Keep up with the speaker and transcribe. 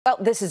Well,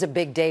 this is a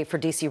big day for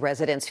D.C.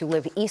 residents who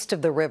live east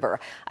of the river.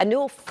 A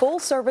new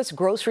full-service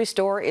grocery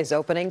store is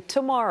opening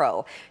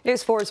tomorrow.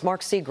 News 4's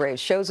Mark Segraves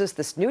shows us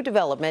this new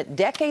development,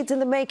 decades in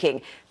the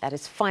making, that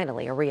is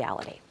finally a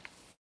reality.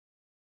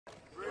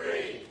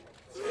 3,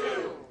 2,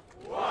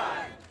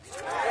 1.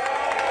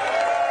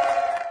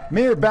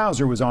 Mayor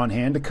Bowser was on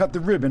hand to cut the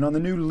ribbon on the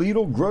new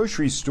Lidl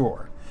grocery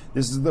store.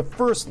 This is the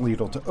first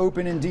Lidl to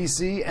open in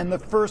D.C. and the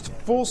first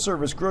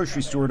full-service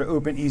grocery store to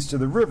open east of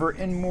the river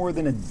in more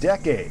than a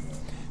decade,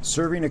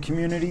 serving a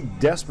community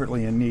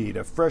desperately in need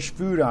of fresh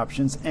food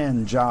options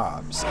and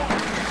jobs.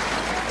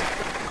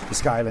 The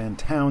Skyland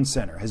Town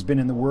Center has been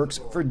in the works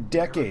for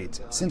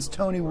decades, since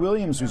Tony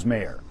Williams was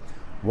mayor.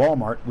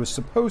 Walmart was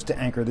supposed to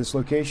anchor this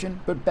location,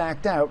 but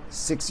backed out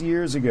 6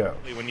 years ago.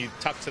 When you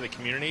talk to the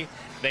community,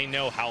 they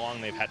know how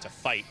long they've had to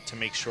fight to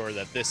make sure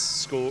that this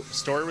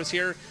store was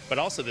here, but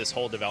also this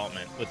whole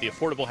development with the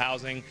affordable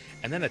housing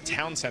and then a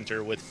town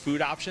center with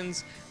food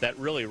options that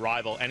really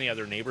rival any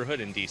other neighborhood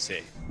in D.C.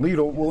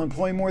 Lidl will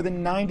employ more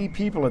than 90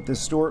 people at this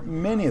store,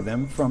 many of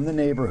them from the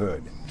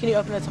neighborhood. Can you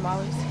open the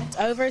tamales?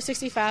 Over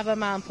 65 of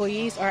my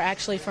employees are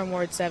actually from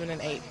Ward 7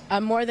 and 8.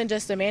 I'm more than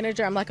just a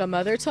manager, I'm like a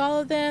mother to all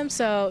of them,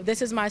 so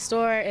this is my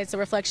store, it's a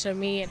reflection of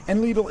me.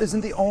 And Lidl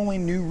isn't the only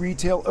new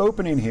retail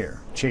opening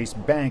here. Chase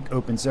Bank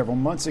opened several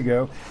months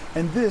ago,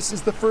 and this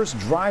is the first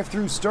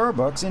drive-through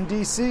Starbucks in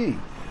D.C.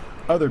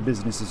 Other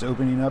businesses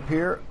opening up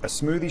here, a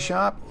smoothie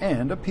shop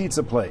and a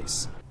pizza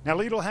place. Now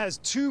Lidl has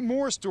 2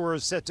 more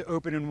stores set to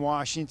open in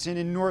Washington,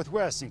 in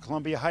Northwest, in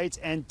Columbia Heights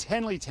and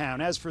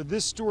Tenleytown. As for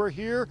this store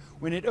here,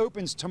 when it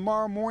opens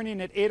tomorrow morning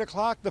at 8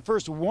 o'clock, the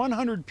first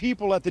 100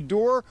 people at the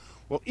door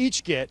will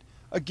each get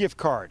a gift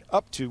card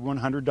up to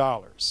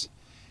 $100.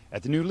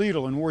 At the new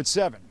Lidl in Ward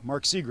 7,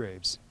 Mark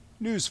Segraves,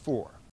 News 4.